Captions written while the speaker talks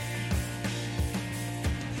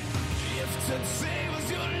said say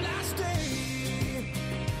was your last day.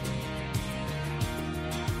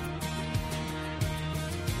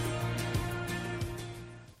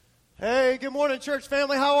 Hey, good morning, church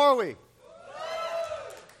family. How are we?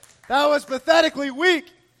 That was pathetically weak.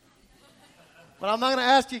 But I'm not going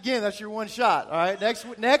to ask you again. That's your one shot, all right?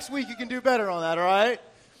 Next week you can do better on that, all right?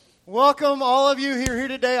 Welcome, all of you here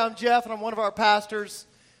today. I'm Jeff, and I'm one of our pastors.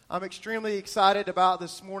 I'm extremely excited about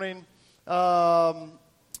this morning.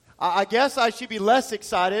 I guess I should be less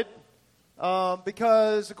excited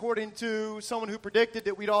because according to someone who predicted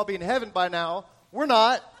that we'd all be in heaven by now, we're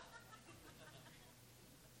not.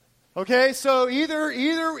 Okay, so either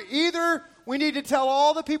we need to tell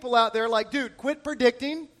all the people out there, like, dude, quit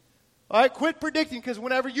predicting. All right, quit predicting, because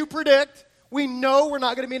whenever you predict, we know we're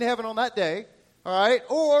not going to be in heaven on that day. All right,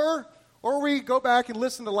 or we go back and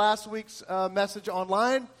listen to last week's message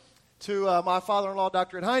online to my father-in-law,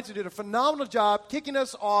 Dr. Ed Hines, who did a phenomenal job kicking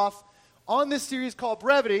us off on this series called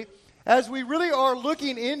Brevity, as we really are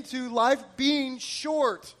looking into life being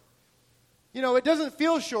short. You know, it doesn't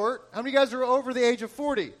feel short. How many of you guys are over the age of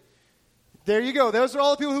 40? There you go. Those are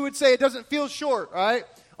all the people who would say it doesn't feel short, right?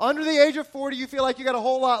 Under the age of 40, you feel like you got a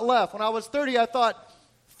whole lot left. When I was 30, I thought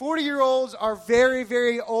 40-year-olds are very,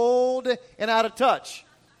 very old and out of touch.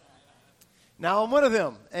 Now I'm one of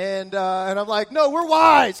them. And I'm like, no, we're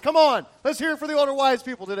wise. Come on. Let's hear it for the older wise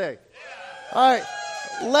people today. All right.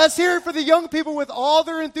 Let's hear it for the young people with all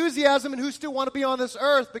their enthusiasm and who still want to be on this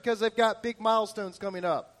earth because they've got big milestones coming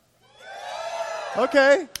up.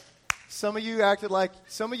 Okay. Some of you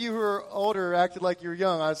who are older acted like you're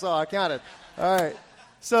young. I counted. All right.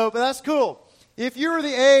 But that's cool. If you're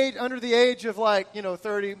under the age of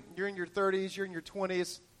 30, you're in your 30s, you're in your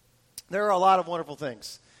 20s, there are a lot of wonderful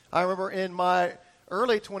things. I remember in my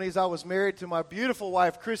early 20s, I was married to my beautiful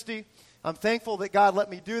wife, Christy. I'm thankful that God let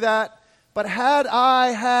me do that. But had I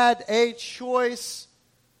had a choice,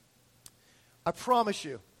 I promise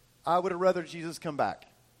you, I would have rather Jesus come back.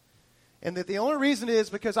 And that the only reason is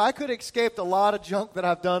because I could have escaped a lot of junk that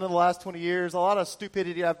I've done in the last 20 years, a lot of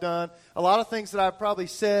stupidity I've done, a lot of things that I've probably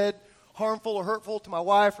said harmful or hurtful to my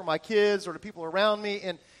wife or my kids or to people around me.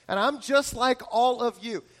 And I'm just like all of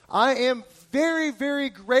you. I am very, very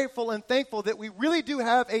grateful and thankful that we really do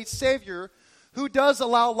have a Savior who does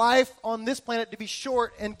allow life on this planet to be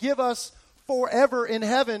short and give us forever in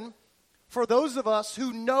heaven for those of us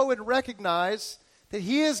who know and recognize that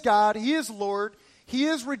He is God, He is Lord, He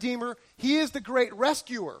is Redeemer, He is the great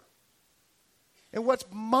rescuer. And what's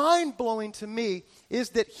mind-blowing to me is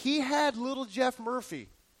that He had little Jeff Murphy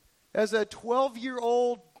as a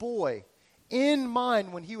 12-year-old boy in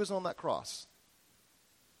mind when He was on that cross.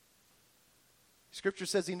 Scripture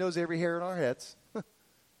says He knows every hair in our heads. I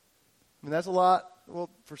mean, that's a lot. Well,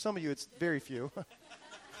 for some of you, it's very few.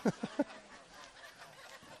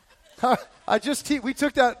 We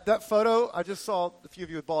took that photo. I just saw a few of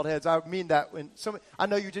you with bald heads. I mean that. I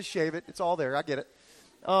know you just shave it. It's all there. I get it.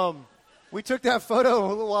 We took that photo a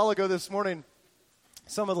little while ago this morning.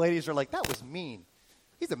 Some of the ladies are like, that was mean.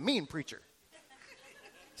 He's a mean preacher.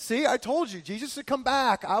 See, I told you, Jesus would come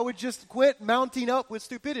back. I would just quit mounting up with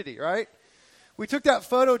stupidity, right? We took that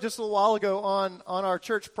photo just a little while ago on our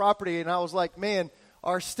church property, and I was like, man,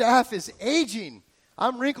 our staff is aging.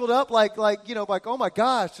 I'm wrinkled up like, oh my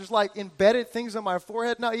gosh, there's like embedded things on my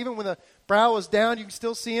forehead now. Even when the brow is down, you can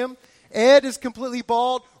still see him. Ed is completely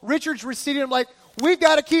bald. Richard's receding. I'm like, we've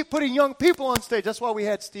got to keep putting young people on stage. That's why we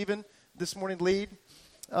had Stephen this morning lead.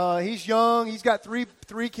 He's young. He's got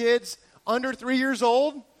three kids under 3 years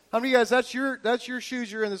old. How many of you guys, that's your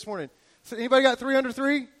shoes you're in this morning? So anybody got 3 under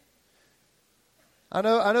 3? I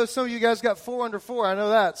know some of you guys got 4 under 4. I know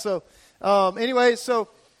that. So I'm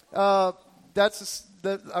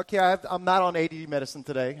not on ADD medicine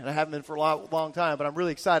today, and I haven't been for a long time, but I'm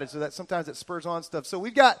really excited. So that sometimes it spurs on stuff. So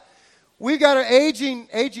we've got an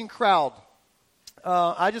aging crowd.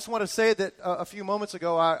 I just want to say that a few moments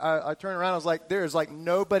ago, I turned around. I was like, there is like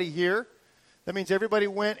nobody here. That means everybody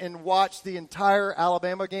went and watched the entire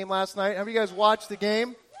Alabama game last night. Have you guys watched the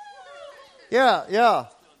game? Yeah.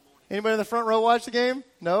 Anybody in the front row watch the game?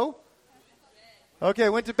 No? Okay,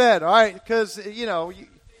 went to bed. All right, because, you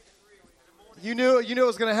knew it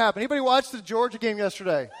was going to happen. Anybody watch the Georgia game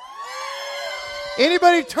yesterday?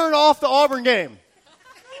 Anybody turn off the Auburn game?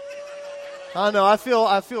 I know. I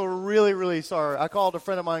feel really, really sorry. I called a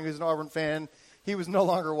friend of mine who's an Auburn fan. He was no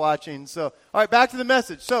longer watching. So, all right, back to the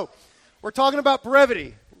message. So, we're talking about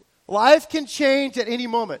brevity. Life can change at any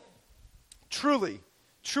moment. Truly,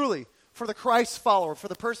 for the Christ follower, for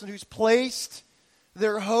the person who's placed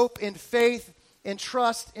their hope and faith and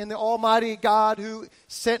trust in the Almighty God who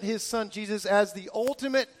sent His Son Jesus as the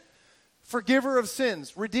ultimate forgiver of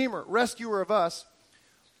sins, redeemer, rescuer of us,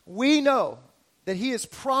 we know that he has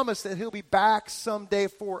promised that he'll be back someday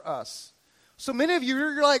for us. So many of you,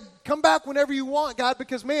 you're like, come back whenever you want, God,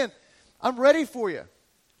 because, man, I'm ready for you.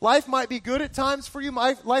 Life might be good at times for you.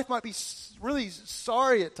 Life might be really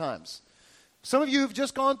sorry at times. Some of you have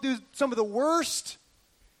just gone through some of the worst,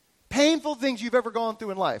 painful things you've ever gone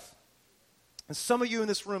through in life. And some of you in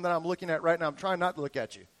this room that I'm looking at right now, I'm trying not to look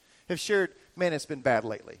at you, have shared, man, it's been bad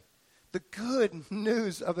lately. The good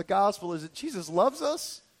news of the gospel is that Jesus loves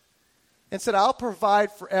us and said, I'll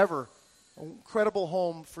provide forever an incredible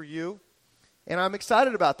home for you. And I'm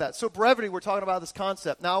excited about that. So brevity, we're talking about this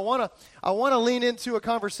concept. Now, I want to lean into a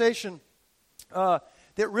conversation that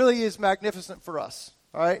really is magnificent for us.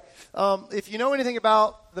 All right? If you know anything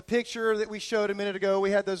about the picture that we showed a minute ago,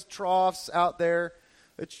 we had those troughs out there,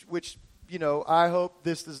 which you know, I hope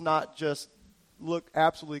this does not just look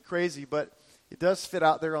absolutely crazy, but it does fit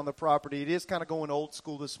out there on the property. It is kind of going old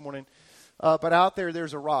school this morning. But out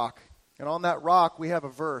there's a rock. And on that rock, we have a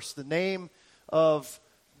verse. The name of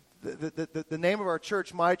the name of our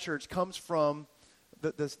church, my church, comes from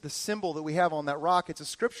the symbol that we have on that rock. It's a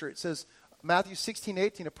scripture. It says, Matthew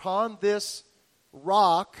 16:18, upon this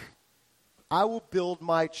rock I will build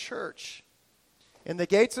my church. And the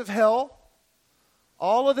gates of hell,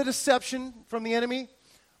 all of the deception from the enemy,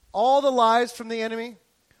 all the lies from the enemy,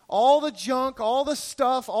 all the junk, all the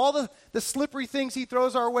stuff, all the slippery things he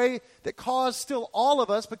throws our way that cause still all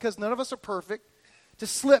of us, because none of us are perfect, to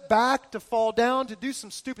slip back, to fall down, to do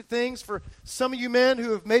some stupid things. For some of you men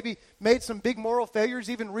who have maybe made some big moral failures,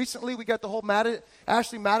 even recently we got the whole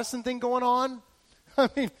Ashley Madison thing going on. I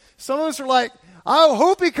mean, some of us are like, I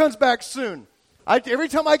hope he comes back soon. Every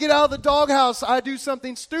time I get out of the doghouse, I do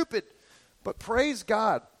something stupid. But praise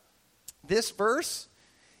God, this verse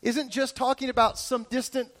isn't just talking about some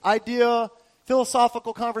distant idea,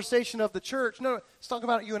 philosophical conversation of the church. No, it's talking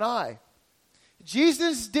about you and I.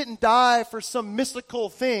 Jesus didn't die for some mystical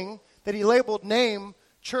thing that he labeled name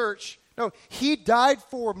church. No, he died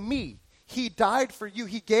for me. He died for you.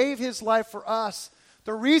 He gave his life for us.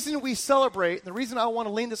 The reason we celebrate, the reason I want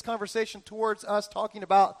to lean this conversation towards us talking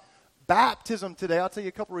about baptism today, I'll tell you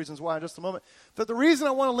a couple reasons why in just a moment. But the reason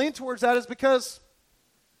I want to lean towards that is because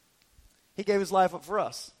he gave his life up for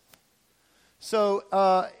us. So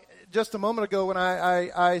just a moment ago when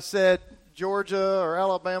I said Georgia or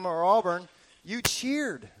Alabama or Auburn, you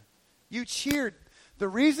cheered. You cheered. The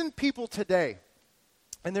reason people today,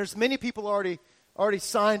 and there's many people already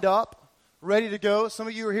signed up, ready to go. Some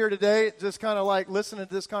of you are here today just kind of like listening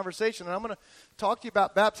to this conversation. And I'm going to talk to you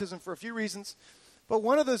about baptism for a few reasons. But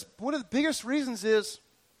one of the biggest reasons is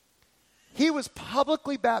he was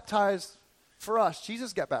publicly baptized for us.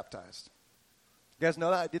 Jesus got baptized. You guys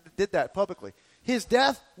know that? I did that publicly. His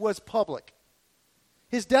death was public.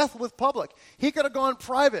 His death was public. He could have gone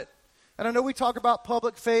private. And I know we talk about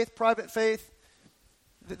public faith, private faith.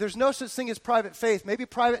 There's no such thing as private faith. Maybe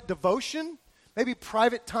private devotion, maybe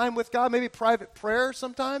private time with God, maybe private prayer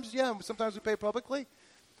sometimes. Yeah, sometimes we pray publicly.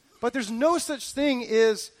 But there's no such thing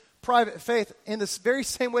as private faith. In the very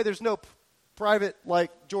same way, there's no private,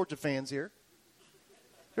 like, Georgia fans here.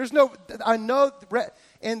 There's no, I know,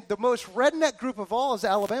 and the most redneck group of all is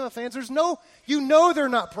Alabama fans. There's no, you know they're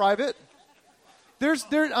not private.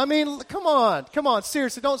 I mean, come on,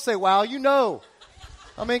 seriously, don't say, wow, you know.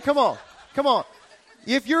 I mean, come on.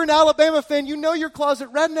 If you're an Alabama fan, you know you're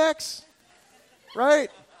closet rednecks, right?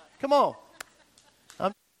 Come on.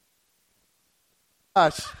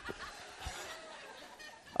 Gosh.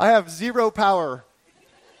 I have zero power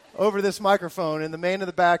over this microphone, and the man in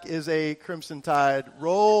the back is a Crimson Tide.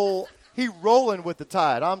 He rolling with the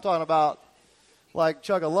tide. I'm talking about like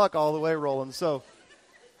chug-a-luck all the way rolling, so...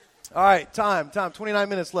 All right, time, 29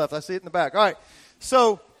 minutes left. I see it in the back. All right,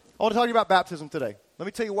 so I want to talk to you about baptism today. Let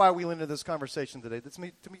me tell you why we went into this conversation today. Let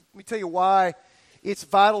me tell you why it's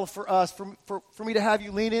vital for us, for me to have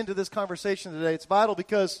you lean into this conversation today. It's vital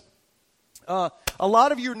because a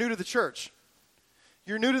lot of you are new to the church.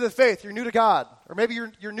 You're new to the faith. You're new to God. Or maybe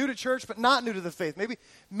you're new to church but not new to the faith. Maybe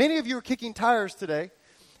many of you are kicking tires today.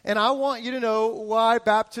 And I want you to know why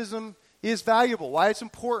baptism is valuable, why it's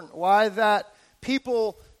important, why that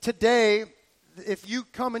people... Today, if you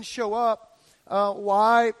come and show up,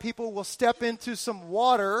 why people will step into some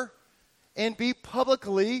water and be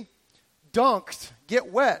publicly dunked,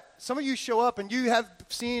 get wet. Some of you show up and you have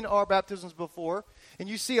seen our baptisms before, and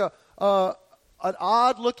you see an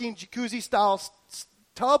odd-looking jacuzzi-style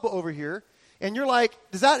tub over here, and you're like,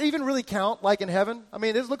 does that even really count, like in heaven? I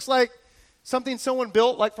mean, this looks like something someone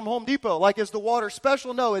built, like from Home Depot. Like, is the water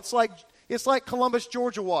special? No, it's like Columbus,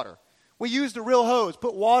 Georgia water. We used a real hose,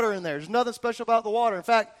 put water in there. There's nothing special about the water. In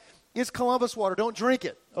fact, It's Columbus water. Don't drink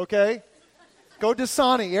it, okay? Go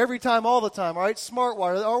Dasani every time, all the time, all right? Smart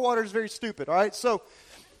water. Our water is very stupid, all right? So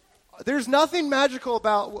there's nothing magical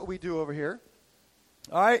about what we do over here,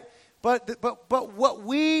 all right? But what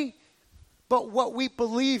we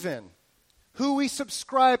believe in, who we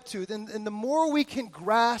subscribe to, and the more we can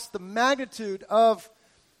grasp the magnitude of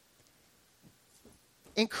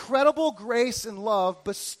incredible grace and love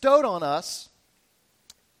bestowed on us,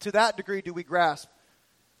 to that degree do we grasp.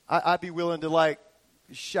 I'd be willing to like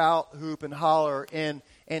shout, hoop, and holler and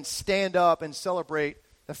stand up and celebrate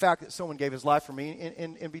the fact that someone gave his life for me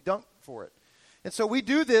and be dunked for it. And so we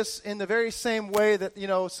do this in the very same way that, you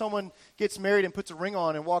know, someone gets married and puts a ring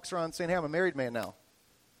on and walks around saying, hey, I'm a married man now.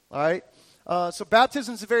 All right? So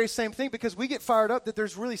baptism is the very same thing because we get fired up that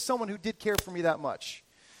there's really someone who did care for me that much.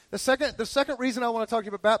 The second reason I want to talk to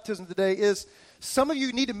you about baptism today is some of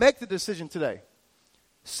you need to make the decision today.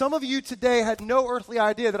 Some of you today had no earthly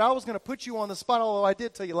idea that I was going to put you on the spot, although I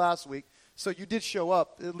did tell you last week. So you did show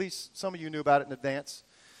up. At least some of you knew about it in advance.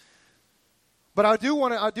 But I do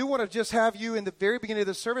want to just have you in the very beginning of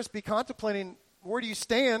the service be contemplating, where do you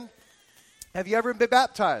stand? Have you ever been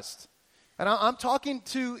baptized? And I'm talking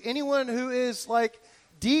to anyone who is like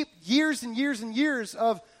deep years and years and years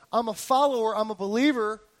of, I'm a follower, I'm a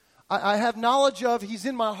believer, I have knowledge of, he's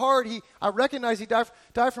in my heart, I recognize he died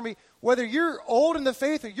for me. Whether you're old in the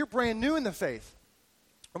faith or you're brand new in the faith,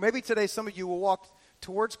 or maybe today some of you will walk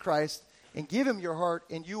towards Christ and give him your heart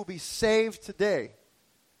and you will be saved today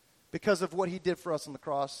because of what he did for us on the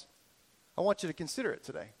cross. I want you to consider it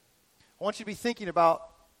today. I want you to be thinking about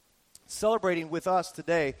celebrating with us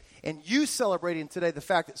today and you celebrating today the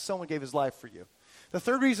fact that someone gave his life for you. The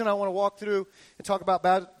third reason I want to walk through and talk about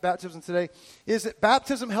baptism today is that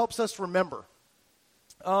baptism helps us remember.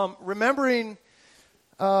 Remembering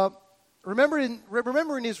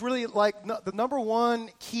is really like the number one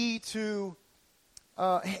key to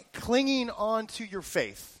clinging on to your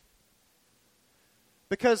faith.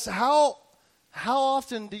 Because how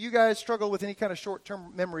often do you guys struggle with any kind of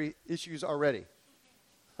short-term memory issues already?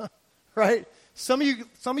 Right? Some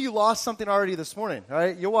of you lost something already this morning,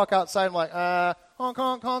 right? You'll walk outside and like, honk,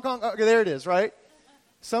 honk, honk, honk. Okay, there it is, right?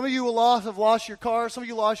 Some of you will have lost your car. Some of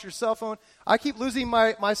you lost your cell phone. I keep losing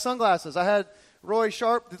my sunglasses. I had Roy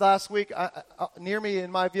Sharp last week near me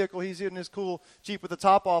in my vehicle. He's in his cool Jeep with the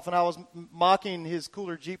top off, and I was mocking his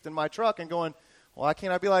cooler Jeep than my truck and going, why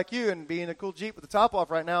can't I be like you and be in a cool Jeep with the top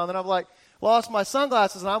off right now? And then I'm like, lost my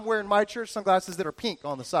sunglasses, and I'm wearing my church sunglasses that are pink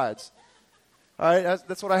on the sides. All right,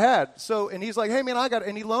 that's what I had. So, and he's like, hey, man, I got it.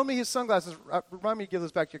 And he loaned me his sunglasses. Remind me to give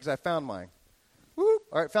those back to you because I found mine. Woo!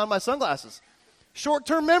 All right, found my sunglasses.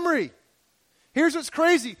 Short-term memory. Here's what's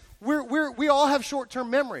crazy. We all have short-term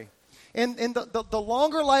memory. And the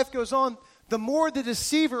longer life goes on, the more the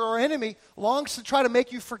deceiver or enemy longs to try to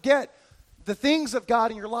make you forget the things of God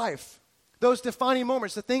in your life. Those defining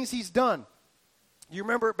moments, the things he's done. You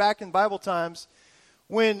remember back in Bible times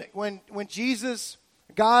when Jesus,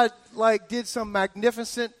 God like did some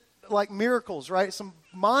magnificent like miracles, right? Some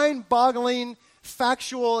mind-boggling,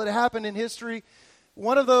 factual that happened in history.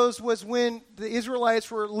 One of those was when the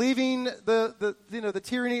Israelites were leaving the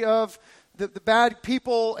tyranny of the bad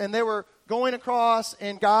people, and they were going across,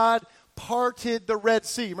 and God parted the Red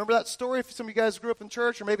Sea. Remember that story? If some of you guys grew up in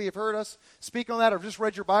church, or maybe have heard us speak on that, or just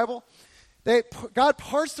read your Bible. God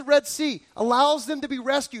parts the Red Sea, allows them to be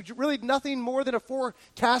rescued. Really nothing more than a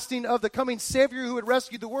forecasting of the coming Savior who would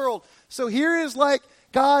rescue the world. So here is like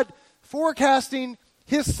God forecasting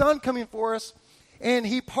his son coming for us, and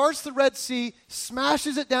he parts the Red Sea,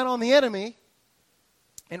 smashes it down on the enemy,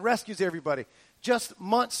 and rescues everybody. Just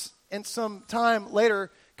months and some time later,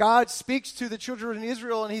 God speaks to the children of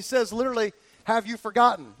Israel, and he says literally, have you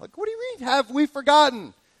forgotten? Like, what do you mean, have we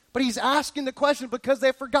forgotten? But he's asking the question because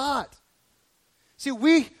they forgot. See,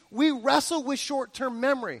 we wrestle with short-term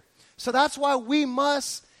memory. So that's why we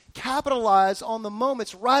must capitalize on the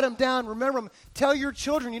moments, write them down, remember them. Tell your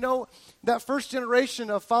children, you know, that first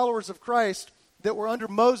generation of followers of Christ that were under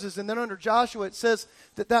Moses and then under Joshua, it says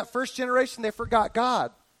that first generation, they forgot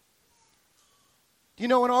God. You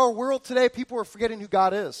know, in our world today, people are forgetting who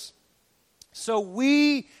God is. So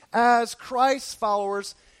we, as Christ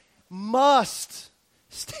followers, must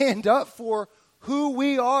stand up for who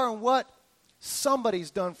we are and what somebody's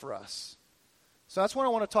done for us. So that's what I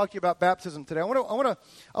want to talk to you about baptism today. I want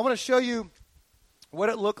to show you what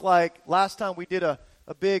it looked like last time we did a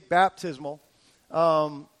big baptismal.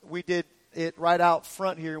 We did it right out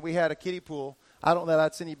front here. We had a kiddie pool. I don't know if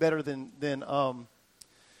that's any better than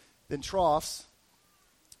troughs.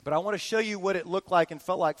 But I want to show you what it looked like and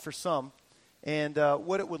felt like for some, and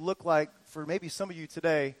what it would look like for maybe some of you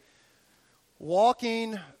today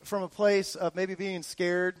walking from a place of maybe being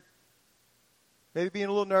scared, maybe being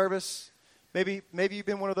a little nervous, maybe you've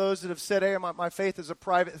been one of those that have said, hey, my faith is a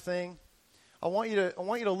private thing. I want you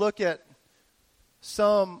to look at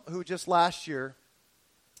some who just last year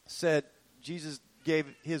said, Jesus gave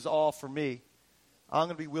his all for me. I'm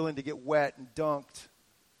going to be willing to get wet and dunked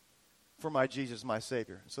for my Jesus, my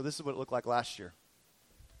Savior. So this is what it looked like last year.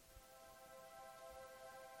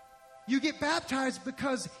 You get baptized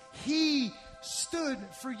because he stood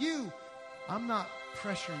for you. I'm not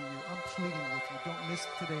pressuring you. I'm pleading with you. Don't miss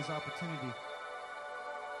today's opportunity.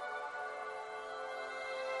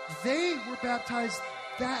 They were baptized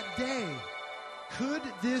that day. Could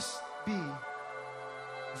this be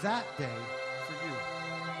that day for you?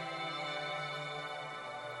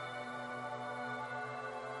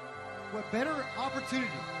 What better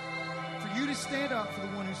opportunity for you to stand up for the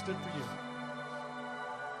one who stood for you?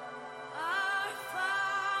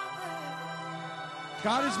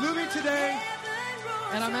 God is moving today,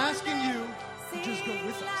 and I'm asking you to just go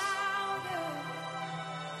with us.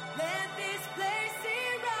 Let this place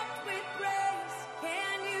erupt with praise.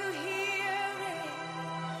 Can you hear it?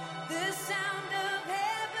 The sound of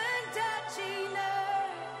heaven touching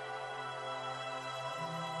earth.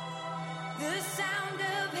 The sound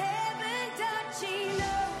of heaven touching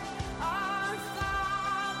earth. Our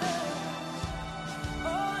Father,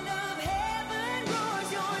 all of heaven roars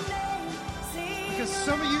your name. Sing Because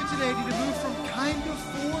some of you today need to move from kind of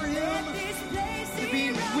for him to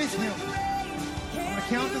being with him. I'm going to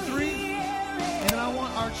count to 3, and then I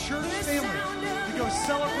want our church family to go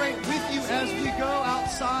celebrate with you as we go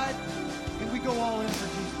outside and we go all in for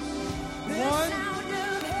Jesus. 1,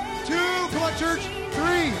 2, come on, church,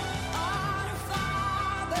 3.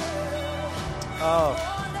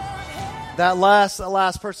 That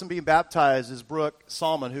last person being baptized is Brooke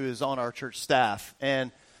Salmon, who is on our church staff.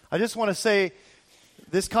 And I just want to say,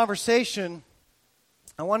 this conversation,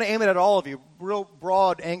 I want to aim it at all of you, real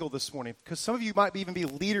broad angle this morning, because some of you might even be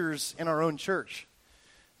leaders in our own church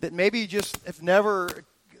that maybe just have never,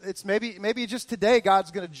 it's maybe just today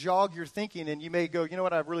God's going to jog your thinking, and you may go, you know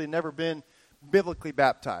what, I've really never been biblically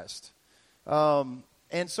baptized. And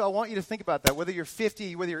so I want you to think about that, whether you're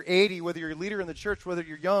 50, whether you're 80, whether you're a leader in the church, whether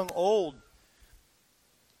you're young, old.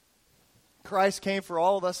 Christ came for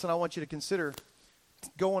all of us, and I want you to consider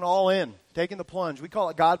going all in, taking the plunge. We call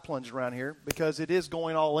it God plunge around here because it is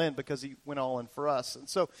going all in because he went all in for us. And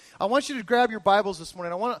so I want you to grab your Bibles this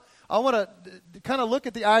morning. I want to kind of look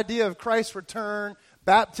at the idea of Christ's return,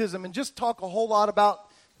 baptism, and just talk a whole lot about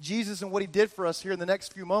Jesus and what he did for us here in the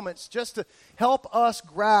next few moments, just to help us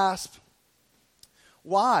grasp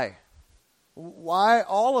why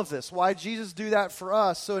all of this, why Jesus do that for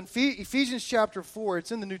us. So in Ephesians chapter 4,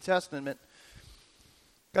 it's in the New Testament.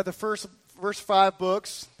 Got the first 5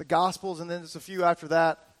 books, the Gospels, and then there's a few after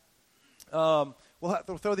that.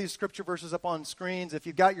 We'll throw these scripture verses up on screens. If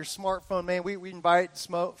you've got your smartphone, man, we invite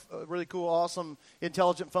really cool, awesome,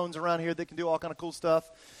 intelligent phones around here that can do all kind of cool stuff.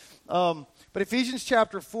 But Ephesians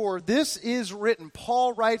chapter 4, this is written.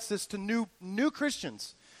 Paul writes this to new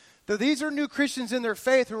Christians. So these are new Christians in their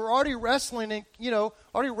faith who are already wrestling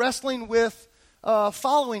with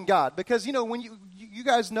following God. Because, when you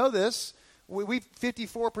guys know this, we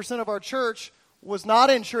 54% of our church was not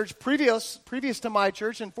in church previous to my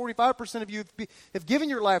church, and 45% of you have given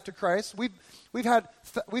your life to Christ. We've had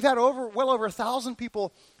well over 1,000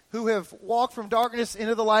 people who have walked from darkness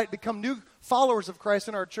into the light, become new followers of Christ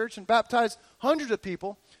in our church, and baptized hundreds of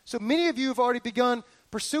people. So many of you have already begun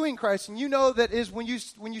pursuing Christ, and you know that is when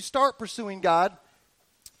you start pursuing God,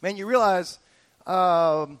 man, you realize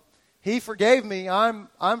He forgave me.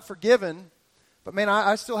 I'm forgiven. But, man,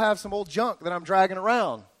 I still have some old junk that I'm dragging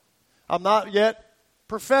around. I'm not yet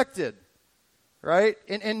perfected, right?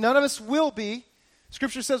 And none of us will be.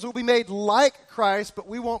 Scripture says we'll be made like Christ, but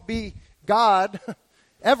we won't be God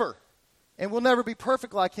ever. And we'll never be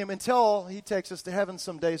perfect like him until he takes us to heaven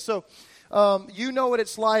someday. So you know what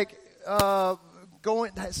it's like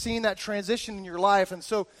seeing that transition in your life. And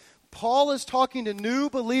so Paul is talking to new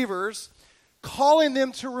believers, calling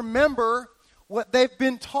them to remember what they've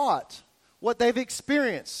been taught, what they've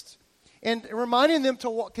experienced, and reminding them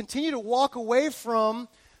to continue to walk away from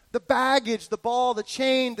the baggage, the ball, the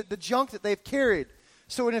chain, the junk that they've carried.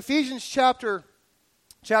 So in Ephesians chapter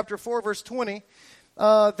 4, verse 20,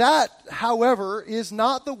 that, however, is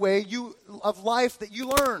not the way of life that you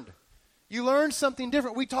learned. You learned something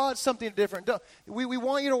different. We taught something different. We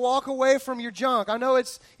want you to walk away from your junk. I know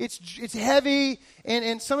it's heavy,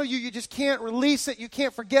 and some of you just can't release it. You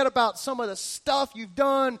can't forget about some of the stuff you've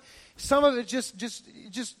done. Some of it just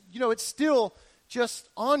it's still just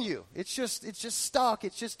on you. It's just stuck.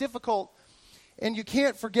 It's just difficult. and you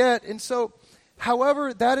can't forget. And so,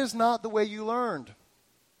 however, that is not the way you learned.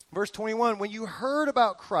 Verse 21, when you heard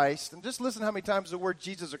about Christ, and just listen how many times the word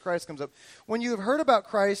Jesus or Christ comes up. When you have heard about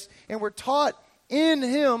Christ and were taught in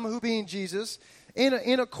him, who being Jesus,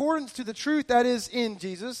 in accordance to the truth that is in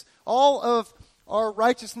Jesus, all of our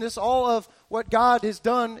righteousness, all of what God has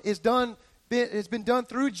done has been done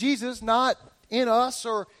through Jesus, not in us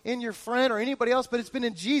or in your friend or anybody else, but it's been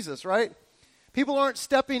in Jesus, right? People aren't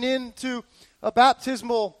stepping into a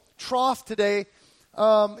baptismal trough today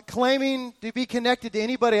claiming to be connected to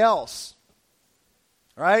anybody else,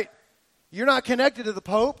 right? You're not connected to the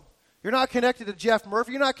Pope. You're not connected to Jeff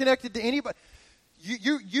Murphy. You're not connected to anybody.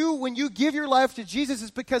 You, when you give your life to Jesus,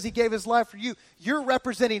 it's because he gave his life for you. You're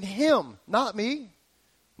representing him, not me,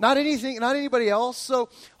 not anything, not anybody else. So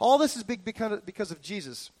all this is big because of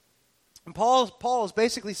Jesus. And Paul is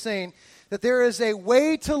basically saying that there is a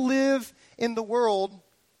way to live in the world,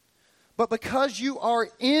 but because you are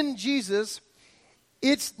in Jesus,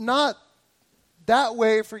 it's not that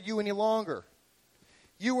way for you any longer.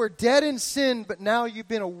 You were dead in sin, but now you've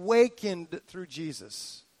been awakened through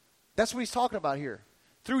Jesus. That's what he's talking about here.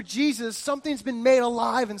 Through Jesus, something's been made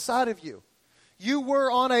alive inside of you. You were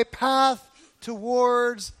on a path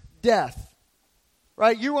towards death,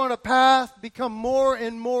 right? You were on a path, become more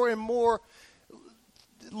and more and more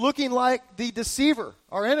looking like the deceiver,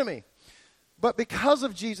 our enemy. But because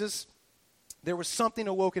of Jesus, there was something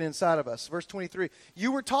awoken inside of us. Verse 23,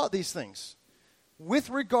 you were taught these things. With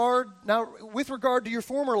regard to your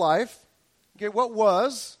former life, okay, what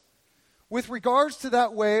was? With regards to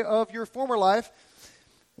that way of your former life,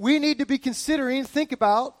 we need to be think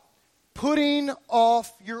about putting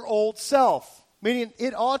off your old self. Meaning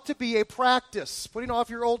it ought to be a practice, putting off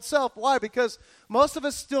your old self. Why? Because most of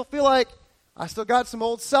us still feel like, I still got some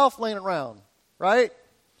old self laying around, right?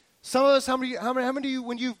 Some of us, how many of you,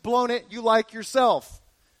 when you've blown it, you like yourself?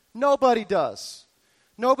 Nobody does.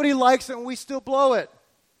 Nobody likes it when we still blow it.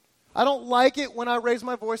 I don't like it when I raise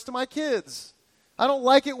my voice to my kids. I don't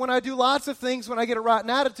like it when I do lots of things when I get a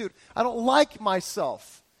rotten attitude. I don't like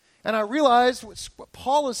myself. And I realize what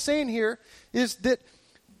Paul is saying here is that,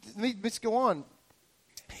 let's go on.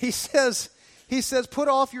 He says, put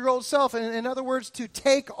off your old self. And in other words, to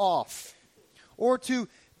take off or to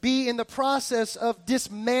be in the process of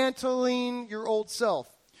dismantling your old self,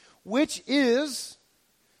 which is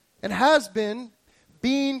and has been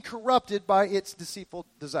being corrupted by its deceitful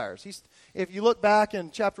desires. If you look back in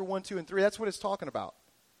chapter 1, 2, and 3, that's what it's talking about.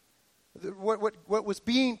 What was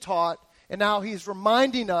being taught, and now he's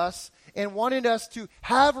reminding us and wanting us to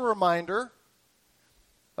have a reminder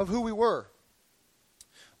of who we were.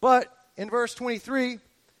 But in verse 23,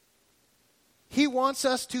 he wants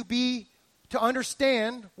us to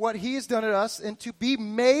understand what he has done to us and to be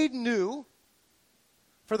made new.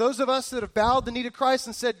 For those of us that have bowed the knee to Christ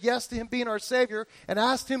and said yes to him being our Savior and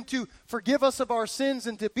asked him to forgive us of our sins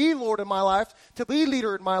and to be Lord in my life, to be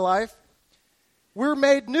leader in my life, we're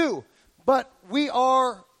made new. But we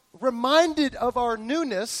are reminded of our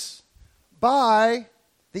newness by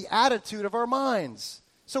the attitude of our minds.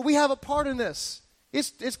 So we have a part in this.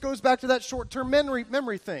 It goes back to that short-term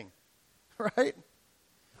memory thing, right?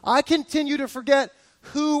 I continue to forget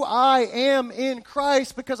who I am in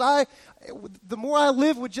Christ because the more I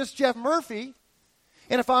live with just Jeff Murphy,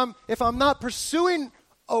 and if I'm not pursuing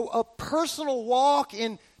a personal walk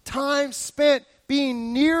in time spent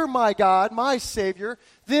being near my God, my Savior,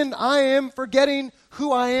 then I am forgetting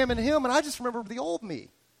who I am in him, and I just remember the old me.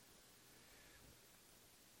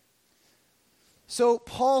 So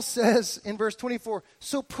Paul says in verse 24,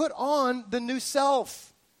 so put on the new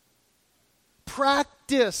self.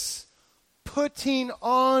 Practice putting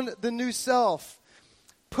on the new self.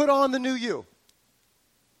 Put on the new you.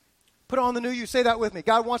 Put on the new you. Say that with me.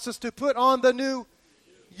 God wants us to put on the new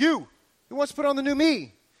you. He wants to put on the new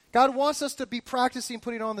me. God wants us to be practicing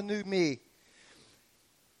putting on the new me.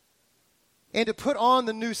 And to put on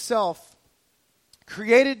the new self.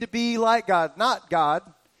 Created to be like God, not God.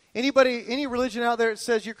 Any religion out there that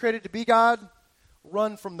says you're created to be God,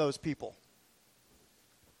 run from those people.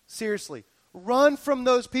 Seriously. Run from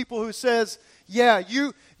those people who says, yeah,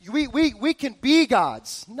 we can be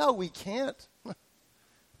gods. No, we can't.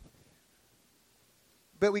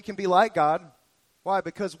 But we can be like God. Why?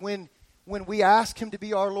 Because when we ask him to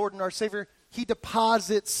be our Lord and our Savior, he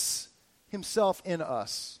deposits himself in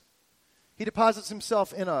us. He deposits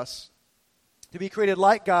himself in us to be created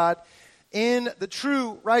like God in the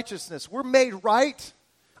true righteousness. We're made right.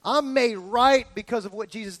 I'm made right because of what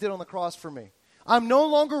Jesus did on the cross for me. I'm no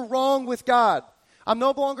longer wrong with God. I'm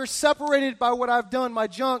no longer separated by what I've done, my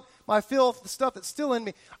junk, my filth, the stuff that's still in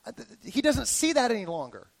me. He doesn't see that any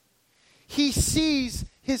longer. he sees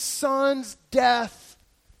his son's death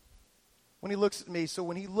when he looks at me. So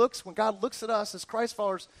when God looks at us as Christ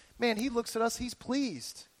followers, man, he looks at us, he's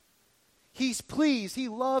pleased. He's pleased. He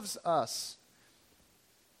loves us.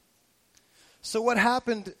 So what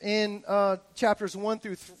happened in chapters 1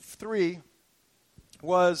 through 3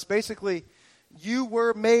 was basically you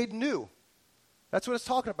were made new. That's what it's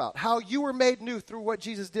talking about. How you were made new through what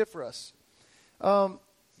Jesus did for us.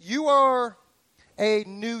 You are a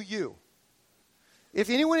new you. If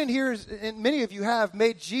anyone in here, and many of you have,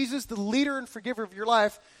 made Jesus the leader and forgiver of your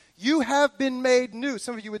life, you have been made new.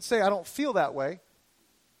 Some of you would say, I don't feel that way.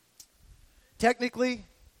 Technically,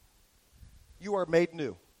 you are made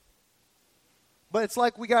new. But it's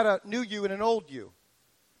like we got a new you and an old you.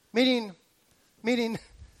 Meaning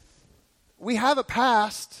we have a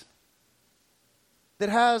past that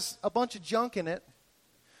has a bunch of junk in it,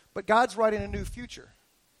 but God's writing a new future.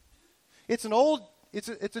 It's a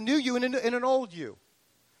new you and an old you.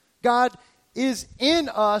 God is in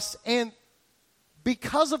us, and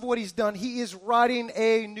because of what he's done, he is writing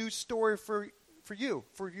a new story for you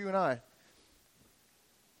and I.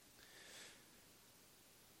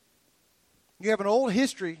 You have an old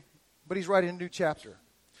history, but he's writing a new chapter.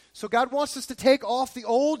 So God wants us to take off the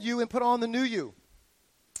old you and put on the new you.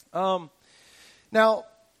 Now,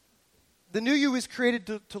 the new you is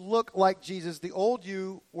created to look like Jesus. The old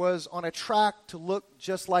you was on a track to look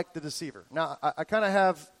just like the deceiver. Now, I kind of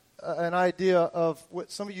have an idea of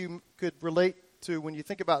what some of you could relate to when you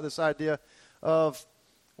think about this idea of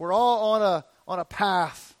we're all on a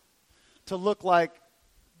path to look like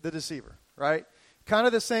the deceiver, right? Kind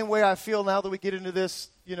of the same way I feel now that we get into this,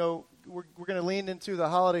 we're going to lean into the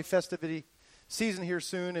holiday festivity season here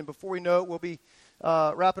soon, and before we know it, we'll be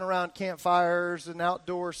wrapping around campfires and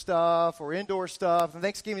outdoor stuff or indoor stuff, and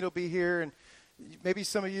Thanksgiving will be here, and maybe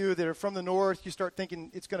some of you that are from the north, you start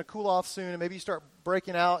thinking it's going to cool off soon, and maybe you start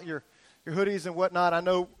breaking out your hoodies and whatnot. I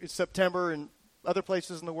know it's September, and other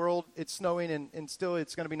places in the world it's snowing, and still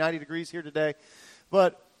it's going to be 90 degrees here today,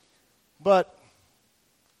 but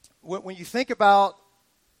when you think about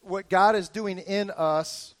what God is doing in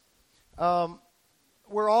us,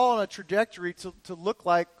 we're all on a trajectory to look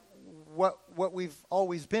like what we've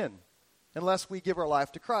always been, unless we give our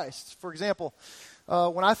life to Christ. For example,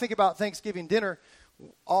 when I think about Thanksgiving dinner,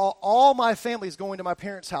 all my family is going to my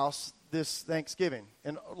parents' house this Thanksgiving,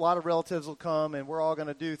 and a lot of relatives will come, and we're all going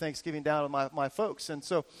to do Thanksgiving down with my folks. And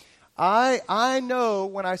so I know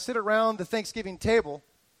when I sit around the Thanksgiving table,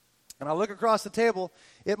 and I look across the table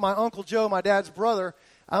at my Uncle Joe, my dad's brother,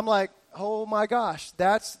 I'm like, oh my gosh,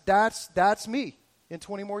 that's me in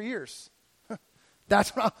 20 more years. I'm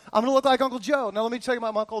going to look like Uncle Joe. Now let me tell you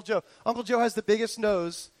about my Uncle Joe. Uncle Joe has the biggest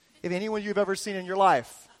nose of anyone you've ever seen in your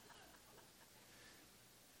life.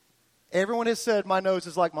 Everyone has said my nose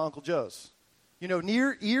is like my Uncle Joe's.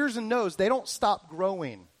 Near ears and nose, they don't stop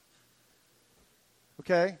growing.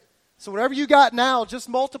 Okay? So whatever you got now, just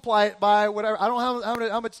multiply it by whatever. I don't know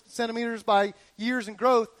how much centimeters by years and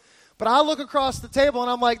growth, but I look across the table and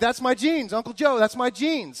I'm like, that's my genes. Uncle Joe, that's my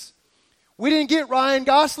genes. We didn't get Ryan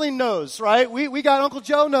Gosling nose, right? We got Uncle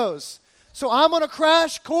Joe nose. So I'm on a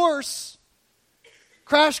crash course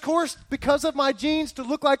because of my genes to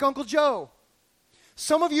look like Uncle Joe.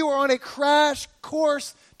 Some of you are on a crash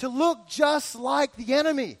course to look just like the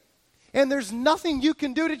enemy. And there's nothing you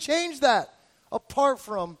can do to change that apart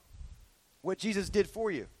from what Jesus did for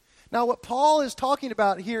you. Now, what Paul is talking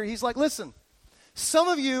about here, he's like, listen, some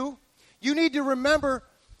of you need to remember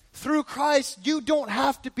through Christ, you don't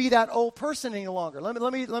have to be that old person any longer. Let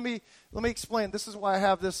me explain. This is why I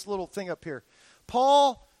have this little thing up here.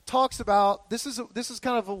 Paul talks about this is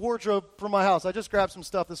kind of a wardrobe from my house. I just grabbed some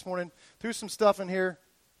stuff this morning, threw some stuff in here.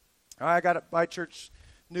 I got it by church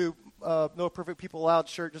new No Perfect People Allowed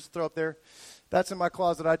shirt just to throw up there. That's in my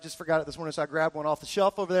closet. I just forgot it this morning, so I grabbed one off the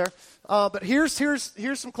shelf over there. But here's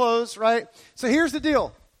some clothes, right? So here's the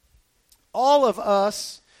deal. All of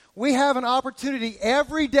us, we have an opportunity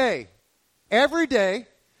every day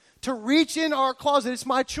to reach in our closet. It's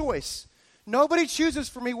my choice. Nobody chooses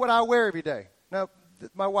for me what I wear every day. Now,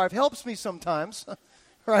 my wife helps me sometimes,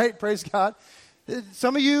 right? Praise God.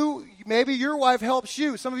 Some of you, maybe your wife helps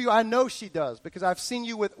you. Some of you, I know she does because I've seen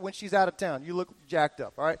you when she's out of town. You look jacked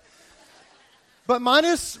up, all right? But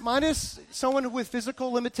minus someone with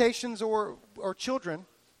physical limitations or children,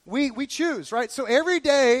 we choose, right? So every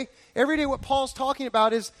day what Paul's talking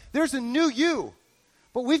about is there's a new you.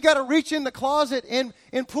 But we've got to reach in the closet and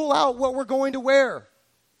pull out what we're going to wear.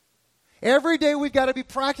 Every day we've got to be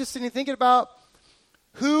practicing and thinking about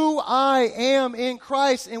who I am in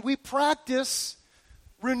Christ. And we practice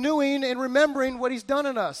renewing and remembering what he's done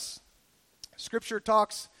in us. Scripture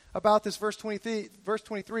talks about this verse 23,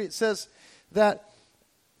 it says that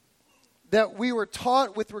we were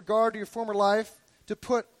taught with regard to your former life to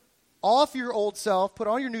put off your old self, put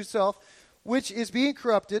on your new self, which is being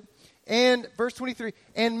corrupted, and verse 23,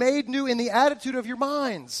 and made new in the attitude of your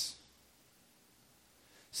minds.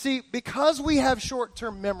 See, because we have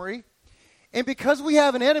short-term memory, and because we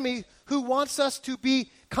have an enemy who wants us to be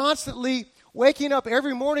constantly waking up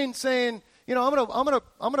every morning saying, you know, I'm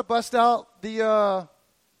gonna bust out the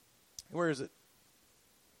where is it?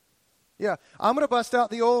 Yeah, I'm gonna bust out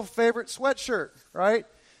the old favorite sweatshirt, right?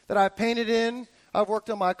 That I painted in. I've worked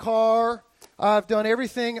on my car. I've done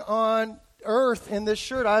everything on earth in this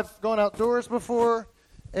shirt. I've gone outdoors before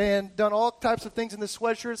and done all types of things in this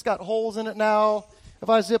sweatshirt. It's got holes in it now. If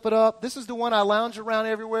I zip it up, this is the one I lounge around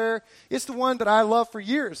everywhere. It's the one that I love for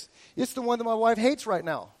years. It's the one that my wife hates right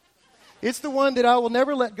now. It's the one that I will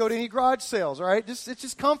never let go to any garage sales, all right? It's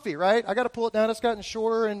just comfy, right? I got to pull it down. It's gotten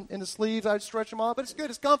shorter in the sleeves. I stretch them out, but it's good.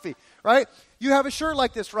 It's comfy, right? You have a shirt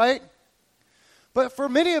like this, right? But for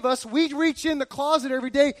many of us, we reach in the closet every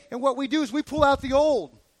day, and what we do is we pull out the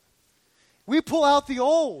old. We pull out the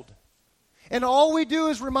old. And all we do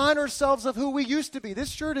is remind ourselves of who we used to be. This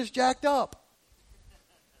shirt is jacked up.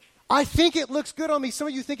 I think it looks good on me. Some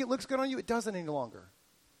of you think it looks good on you. It doesn't any longer.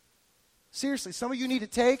 Seriously, some of you need to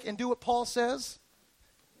take and do what Paul says.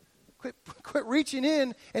 Quit reaching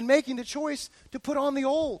in and making the choice to put on the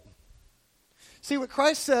old. See, what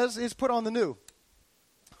Christ says is put on the new.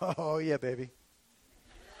 Oh, yeah, baby.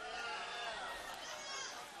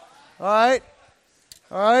 All right.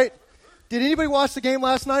 All right. Did anybody watch the game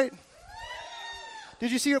last night?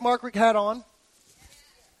 Did you see what Mark Rick had on?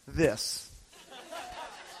 This.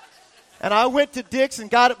 And I went to Dick's and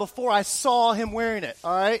got it before I saw him wearing it,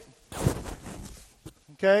 all right?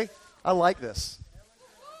 Okay? I like this.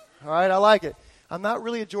 All right, I like it. I'm not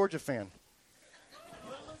really a Georgia fan.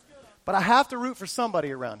 But I have to root for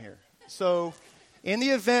somebody around here. So in the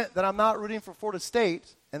event that I'm not rooting for Florida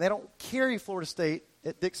State, and they don't carry Florida State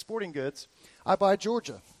at Dick's Sporting Goods, I buy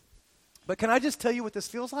Georgia. But can I just tell you what this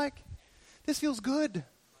feels like? This feels good.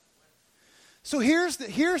 So here's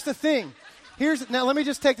the thing. Now, let me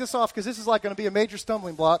just take this off because this is like going to be a major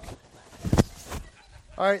stumbling block.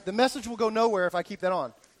 All right, the message will go nowhere if I keep that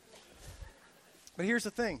on. But here's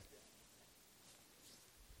the thing.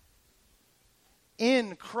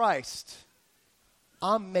 In Christ,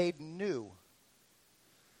 I'm made new.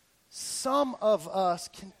 Some of us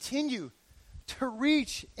continue to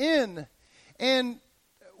reach in, and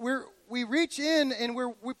we reach in and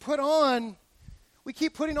we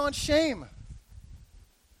keep putting on shame.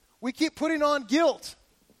 We keep putting on guilt.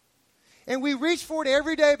 And we reach for it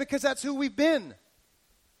every day because that's who we've been.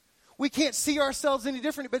 We can't see ourselves any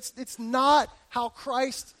different, but it's not how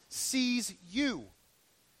Christ sees you.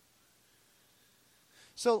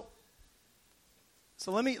 So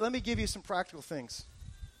let me give you some practical things.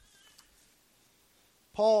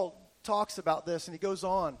 Paul talks about this and he goes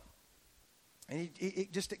on and he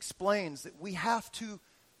just explains that we have to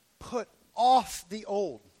put off the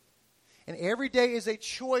old. And every day is a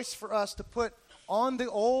choice for us to put on the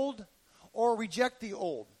old or reject the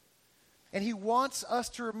old. And he wants us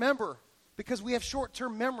to remember, because we have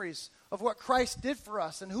short-term memories of what Christ did for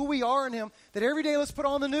us and who we are in him, that every day let's put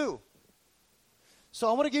on the new. So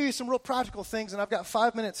I want to give you some real practical things, and I've got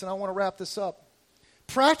 5 minutes, and I want to wrap this up.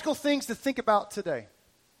 Practical things to think about today.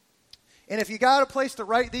 And if you got a place to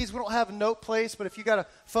write these, we don't have a note place, but if you got a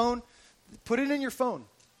phone, put it in your phone.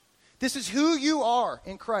 This is who you are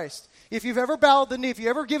in Christ. If you've ever bowed the knee, if you've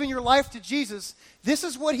ever given your life to Jesus, this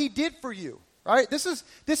is what he did for you, right? This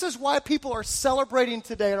is why people are celebrating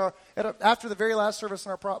today after the very last service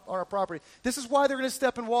on our property. This is why they're going to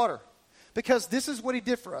step in water, because this is what he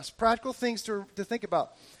did for us. Practical things to think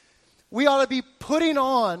about. We ought to be putting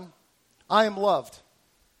on, I am loved.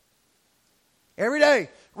 Every day,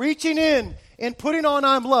 reaching in and putting on,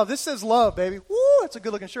 I'm loved. This says love, baby. Woo, it's a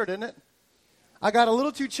good-looking shirt, isn't it? I got a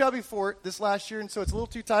little too chubby for it this last year, and so it's a little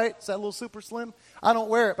too tight. It's that little super slim. I don't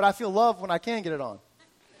wear it, but I feel loved when I can get it on.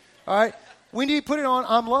 All right? We need to put it on,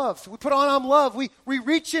 I'm loved. We put on, I'm loved. We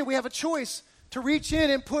reach in. We have a choice to reach in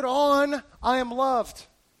and put on, I am loved.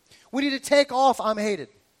 We need to take off, I'm hated.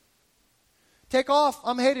 Take off,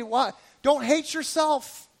 I'm hated. Why? Don't hate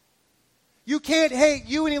yourself. You can't hate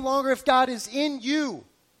you any longer if God is in you.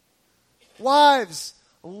 Wives,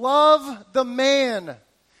 love the man.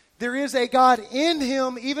 There is a God in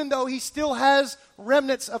him, even though he still has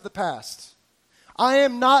remnants of the past. I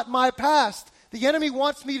am not my past. The enemy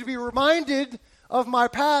wants me to be reminded of my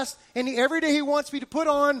past, and every day he wants me to put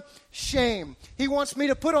on shame. He wants me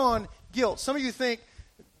to put on guilt. Some of you think,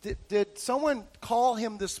 did someone call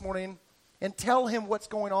him this morning and tell him what's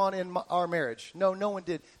going on in our marriage. No, no one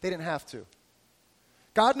did. They didn't have to.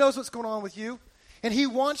 God knows what's going on with you, and he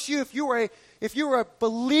wants you, if you are a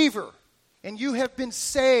believer and you have been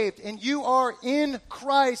saved and you are in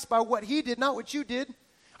Christ by what he did, not what you did.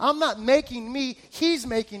 I'm not making me, he's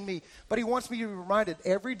making me. But he wants me to be reminded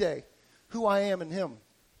every day who I am in him.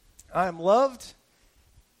 I am loved.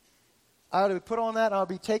 I ought to be put on that. I'll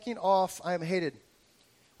be taking off. I am hated.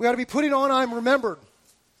 We ought to be putting on, I'm remembered.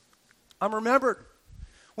 I'm remembered.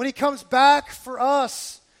 When he comes back for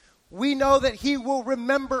us, we know that he will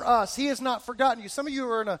remember us. He has not forgotten you. Some of you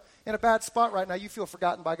are in a bad spot right now. You feel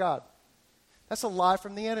forgotten by God. That's a lie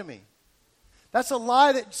from the enemy. That's a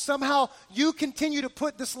lie that somehow you continue to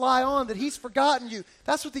put this lie on that he's forgotten you.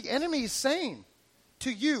 That's what the enemy is saying to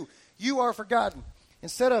you. You are forgotten.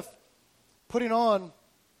 Instead of putting on,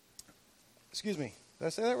 excuse me, did I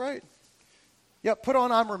say that right? Yep, put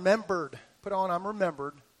on, I'm remembered. Put on, I'm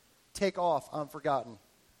remembered. Take off, I'm forgotten.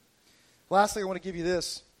 Lastly, I want to give you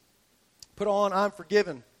this. Put on, I'm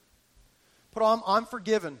forgiven. Put on, I'm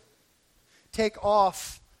forgiven. Take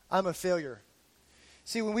off, I'm a failure.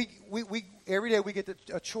 See, when we every day we get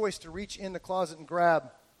a choice to reach in the closet and grab.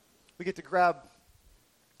 We get to grab,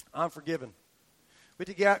 I'm forgiven. We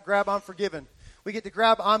get to grab, I'm forgiven. We get to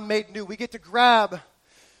grab, I'm made new. We get to grab,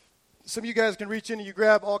 some of you guys can reach in and you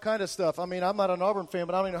grab all kind of stuff. I mean, I'm not an Auburn fan,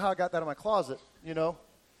 but I don't even know how I got that in my closet, you know.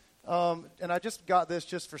 And I just got this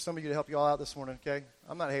just for some of you to help you all out this morning, okay?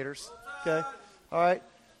 I'm not haters, okay? All right?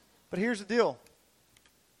 But here's the deal.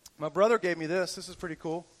 My brother gave me this. This is pretty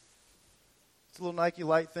cool. It's a little Nike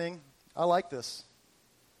Light thing. I like this.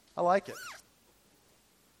 I like it.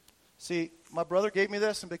 See, my brother gave me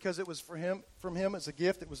this, and because it was from him as a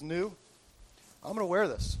gift, it was new. I'm going to wear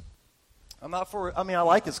this. I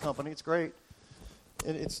like his company. It's great.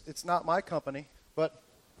 It's not my company, but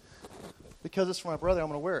because it's for my brother, I'm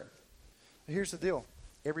going to wear it. But here's the deal.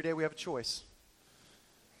 Every day we have a choice.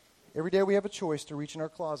 Every day we have a choice to reach in our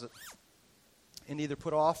closet and either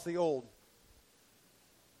put off the old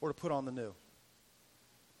or to put on the new.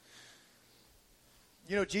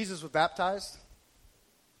 You know, Jesus was baptized.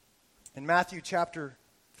 In Matthew chapter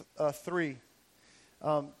 3,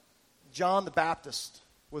 John the Baptist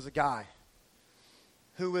was a guy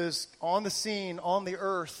who was on the scene, on the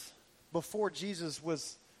earth, before Jesus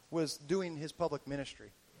was doing his public ministry.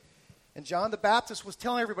 And John the Baptist was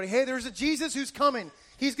telling everybody, hey, there's a Jesus who's coming.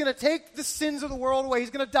 He's going to take the sins of the world away. He's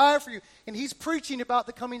going to die for you. And he's preaching about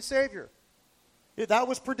the coming Savior. That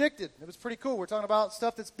was predicted. It was pretty cool. We're talking about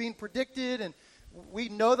stuff that's being predicted, and we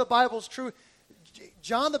know the Bible's true.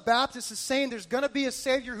 John the Baptist is saying there's going to be a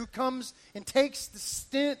Savior who comes and takes the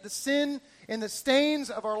sin and the stains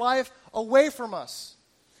of our life away from us.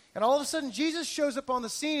 And all of a sudden, Jesus shows up on the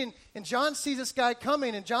scene, and John sees this guy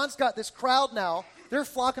coming, and John's got this crowd now. They're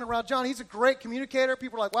flocking around John. He's a great communicator.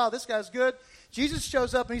 People are like, wow, this guy's good. Jesus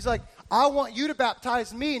shows up, and he's like, I want you to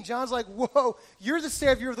baptize me. And John's like, whoa, you're the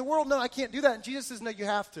Savior of the world. No, I can't do that. And Jesus says, no, you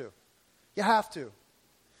have to. You have to.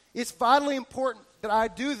 It's vitally important that I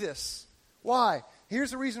do this. Why?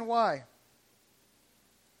 Here's the reason why.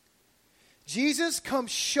 Jesus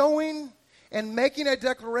comes showing and making a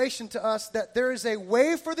declaration to us that there is a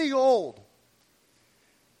way for the old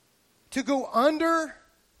to go under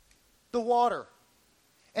the water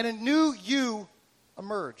and a new you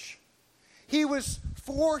emerge. He was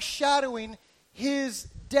foreshadowing his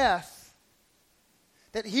death,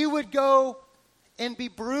 that he would go and be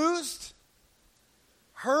bruised,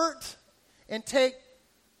 hurt, and take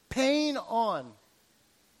pain on,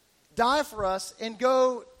 die for us, and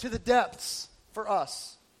go to the depths for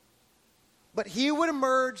us. But he would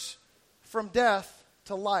emerge from death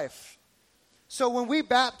to life. So when we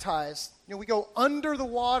baptize, we go under the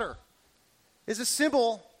water, is a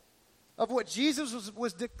symbol of what Jesus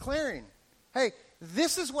was declaring. Hey,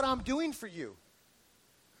 this is what I'm doing for you.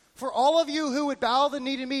 For all of you who would bow the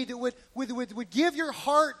knee to me, that would give your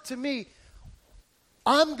heart to me,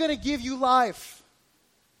 I'm going to give you life.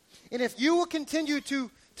 And if you will continue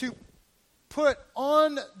to put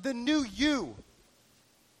on the new you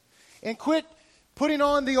and quit putting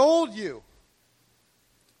on the old you,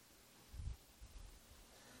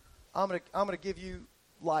 I'm going to give you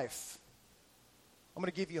life. I'm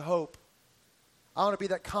going to give you hope. I want to be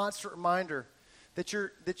that constant reminder that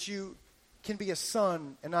you can be a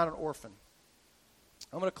son and not an orphan.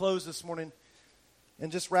 I'm going to close this morning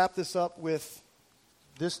and just wrap this up with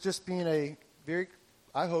this just being a very,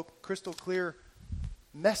 I hope, crystal clear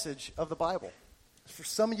message of the Bible. For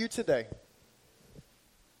some of you today,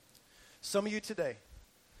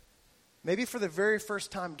 maybe for the very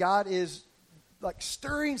first time, God is like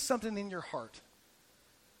stirring something in your heart.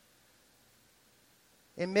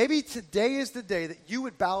 And maybe today is the day that you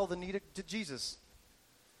would bow the knee to Jesus.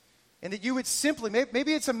 And that you would simply,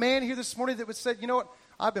 maybe it's a man here this morning that would say, you know what,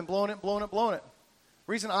 I've been blowing it.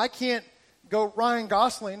 Reason I can't go Ryan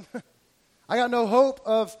Gosling, I got no hope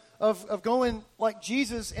of going like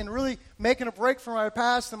Jesus and really making a break from my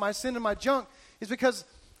past and my sin and my junk is because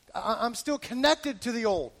I'm still connected to the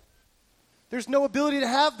old. There's no ability to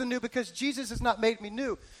have the new because Jesus has not made me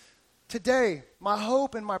new. Today, my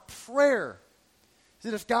hope and my prayer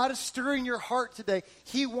is that if God is stirring your heart today,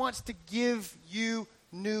 He wants to give you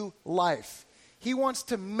new life. He wants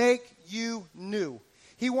to make you new.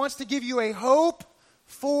 He wants to give you a hope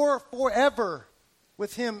for forever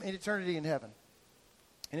with Him in eternity in heaven.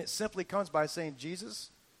 And it simply comes by saying, Jesus,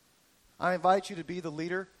 I invite you to be the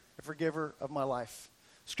leader and forgiver of my life.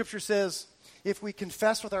 Scripture says, if we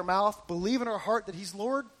confess with our mouth, believe in our heart that He's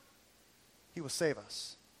Lord, He will save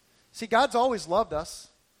us. See, God's always loved us.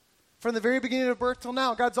 From the very beginning of birth till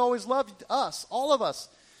now, God's always loved us, all of us.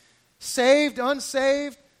 Saved,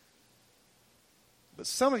 unsaved. But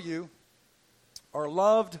some of you are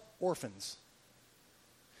loved orphans.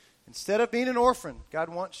 Instead of being an orphan, God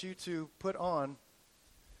wants you to put on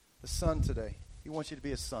the son today. He wants you to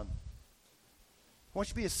be His son. He wants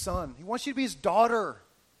you to be His son. He wants you to be His daughter.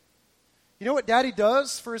 You know what Daddy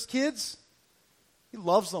does for His kids? He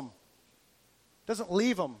loves them. Doesn't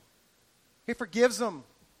leave them. He forgives them.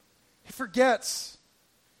 He forgets.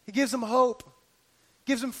 He gives them hope.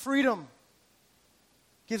 Gives them freedom.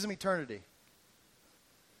 Gives them eternity.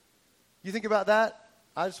 You think about that?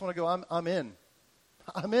 I just want to go, I'm in.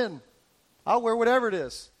 I'm in. I'll wear whatever it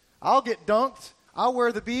is. I'll get dunked. I'll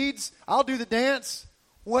wear the beads. I'll do the dance.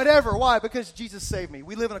 Whatever. Why? Because Jesus saved me.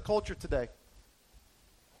 We live in a culture today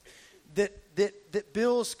that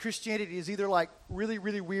bills Christianity as either like really,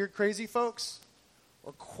 really weird, crazy folks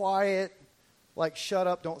or quiet, like shut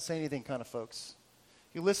up, don't say anything kind of folks.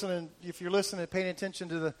 If you're listening, paying attention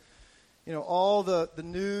to the, all the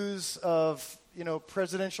news of,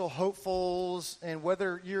 presidential hopefuls and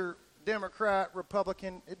whether you're Democrat,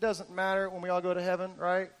 Republican, it doesn't matter when we all go to heaven,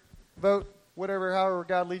 right? Vote however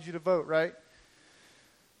God leads you to vote, right?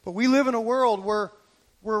 But we live in a world where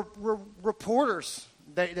we're reporters.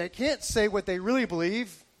 They can't say what they really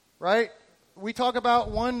believe, right? We talk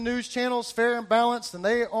about one news channel's fair and balanced, and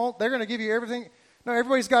they're going to give you everything. No,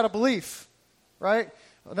 everybody's got a belief, right?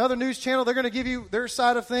 Another news channel, they're going to give you their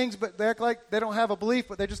side of things, but they act like they don't have a belief,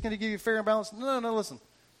 but they're just going to give you fair and balanced. No, listen.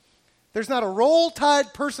 There's not a Roll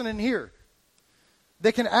Tide person in here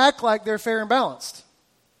that can act like they're fair and balanced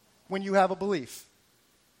when you have a belief.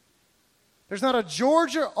 There's not a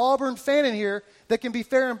Georgia Auburn fan in here that can be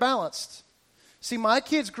fair and balanced. See, my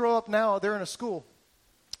kids grow up now, they're in a school.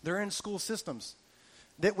 They're in school systems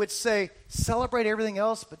that would say, celebrate everything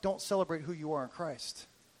else, but don't celebrate who you are in Christ.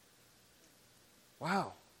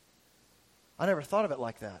 Wow. I never thought of it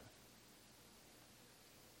like that.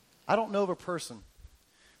 I don't know of a person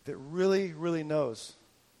that really, really knows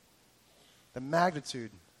the magnitude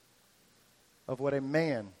of what a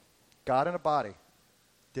man, God in a body,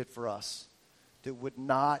 did for us, that would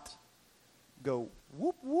not go,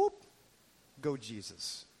 whoop, whoop, go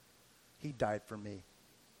Jesus. He died for me.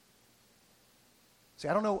 See,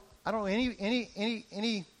 I don't know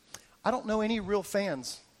any real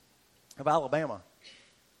fans of Alabama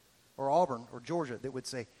or Auburn or Georgia that would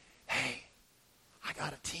say, hey, I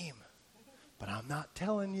got a team, but I'm not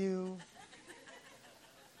telling you.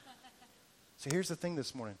 So here's the thing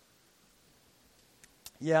this morning.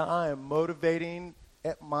 Yeah, I am motivating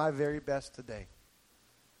at my very best today.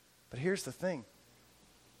 But here's the thing.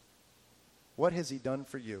 What has He done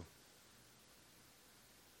for you?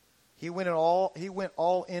 He went all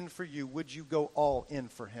in for you. Would you go all in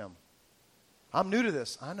for Him? I'm new to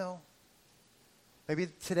this. I know. Maybe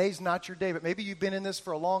today's not your day, but maybe you've been in this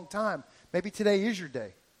for a long time. Maybe today is your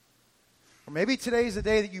day. Or maybe today is the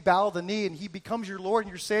day that you bow the knee and He becomes your Lord and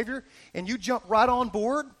your Savior, and you jump right on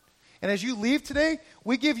board. And as you leave today,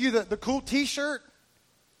 we give you the cool T-shirt.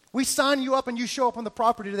 We sign you up and you show up on the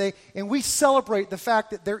property today, and we celebrate the fact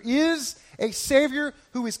that there is a Savior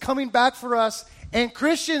who is coming back for us, and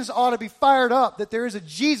Christians ought to be fired up that there is a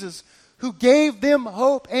Jesus who gave them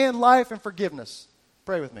hope and life and forgiveness.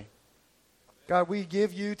 Pray with me. God, we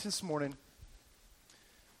give you this morning.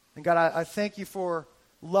 And God, I thank you for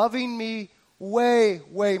loving me way,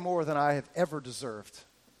 way more than I have ever deserved.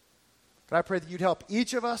 God, I pray that you'd help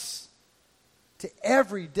each of us to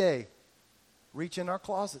every day reach in our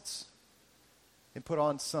closets and put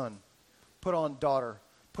on son, put on daughter,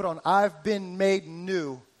 put on I've been made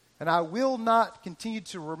new, and I will not continue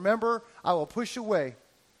to remember. I will push away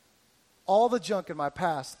all the junk in my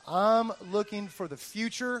past. I'm looking for the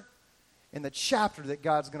future, in the chapter that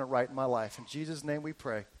God's going to write in my life. In Jesus' name we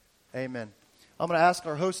pray. Amen. I'm going to ask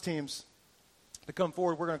our host teams to come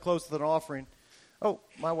forward. We're going to close with an offering. Oh,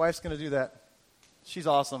 my wife's going to do that. She's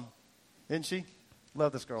awesome. Isn't she?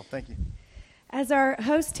 Love this girl. Thank you. As our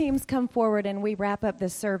host teams come forward and we wrap up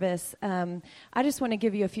this service, I just want to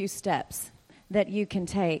give you a few steps that you can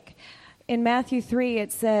take. In Matthew 3,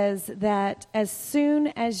 it says that as soon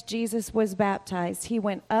as Jesus was baptized, he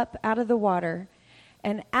went up out of the water,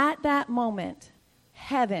 and at that moment,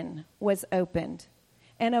 heaven was opened.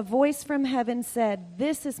 And a voice from heaven said,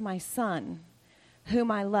 "This is my Son, whom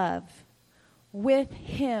I love. With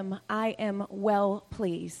him I am well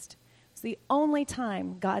pleased." It's the only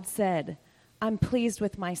time God said, "I'm pleased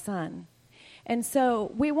with my Son." And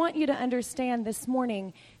so we want you to understand this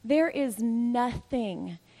morning, there is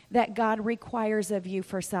nothing that God requires of you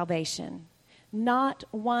for salvation. Not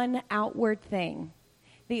one outward thing.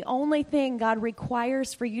 The only thing God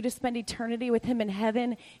requires for you to spend eternity with him in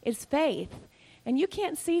heaven is faith. And you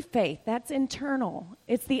can't see faith. That's internal.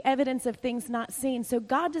 It's the evidence of things not seen. So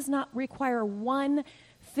God does not require one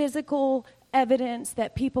physical evidence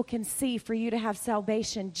that people can see for you to have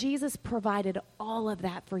salvation. Jesus provided all of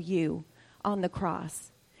that for you on the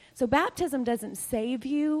cross. So baptism doesn't save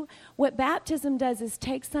you. What baptism does is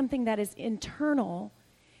take something that is internal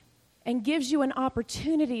and gives you an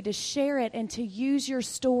opportunity to share it and to use your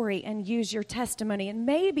story and use your testimony. And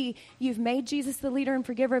maybe you've made Jesus the leader and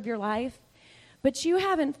forgiver of your life, but you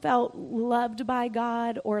haven't felt loved by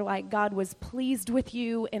God or like God was pleased with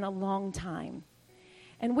you in a long time.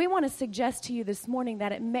 And we want to suggest to you this morning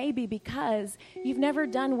that it may be because you've never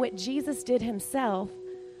done what Jesus did himself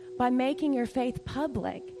by making your faith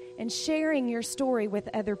public and sharing your story with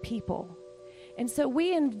other people. And so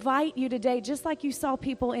we invite you today, just like you saw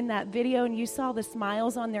people in that video and you saw the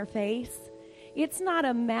smiles on their face, it's not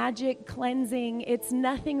a magic cleansing. It's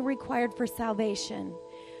nothing required for salvation.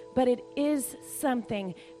 But it is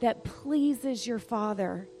something that pleases your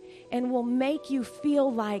Father and will make you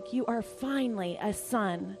feel like you are finally a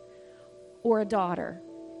son or a daughter,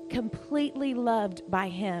 completely loved by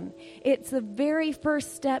him. It's the very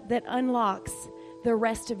first step that unlocks the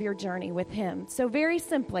rest of your journey with him. So very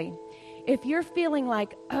simply, if you're feeling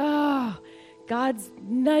like, oh, God's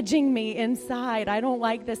nudging me inside, I don't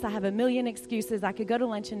like this, I have a million excuses, I could go to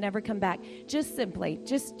lunch and never come back, just simply,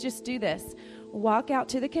 just do this. Walk out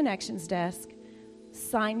to the connections desk,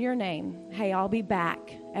 sign your name. Hey, I'll be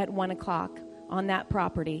back at 1 o'clock on that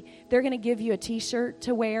property. They're going to give you a t-shirt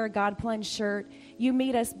to wear, a God Plunge shirt. You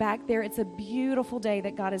meet us back there. It's a beautiful day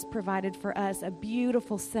that God has provided for us, a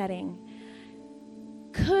beautiful setting.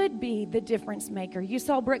 Could be the difference maker. You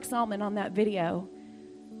saw Brooke Salmon on that video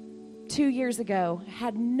 2 years ago,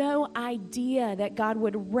 had no idea that God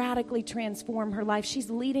would radically transform her life. She's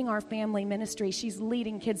leading our family ministry. She's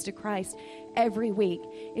leading Kids to Christ every week.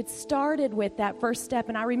 It started with that first step.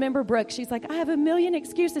 And I remember Brooke, she's like, I have a million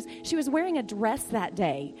excuses. She was wearing a dress that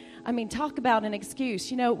day. I mean, talk about an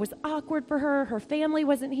excuse. You know, it was awkward for her. Her family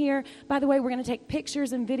wasn't here. By the way, we're going to take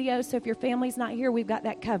pictures and videos. So if your family's not here, we've got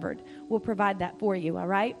that covered. We'll provide that for you, all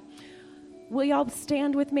right? Will y'all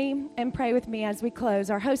stand with me and pray with me as we close?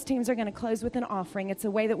 Our host teams are going to close with an offering. It's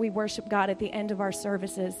a way that we worship God at the end of our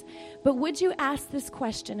services. But would you ask this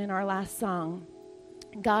question in our last song?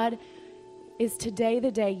 God, is today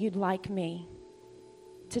the day you'd like me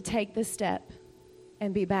to take the step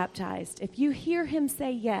and be baptized? If you hear him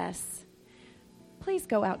say yes, please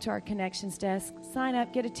go out to our connections desk, sign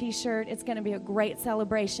up, get a t-shirt. It's going to be a great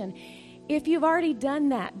celebration. If you've already done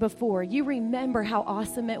that before, you remember how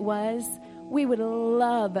awesome it was, we would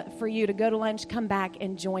love for you to go to lunch, come back,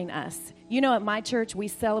 and join us. You know, at my church, we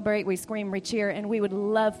celebrate, we scream, we cheer, and we would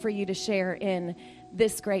love for you to share in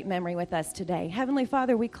this great memory with us today. Heavenly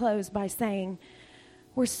Father, we close by saying,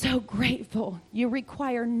 we're so grateful. You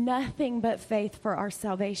require nothing but faith for our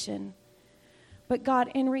salvation. But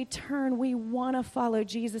God, in return, we want to follow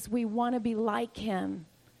Jesus. We want to be like him.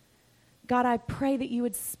 God, I pray that you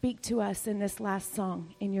would speak to us in this last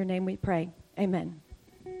song. In your name we pray. Amen.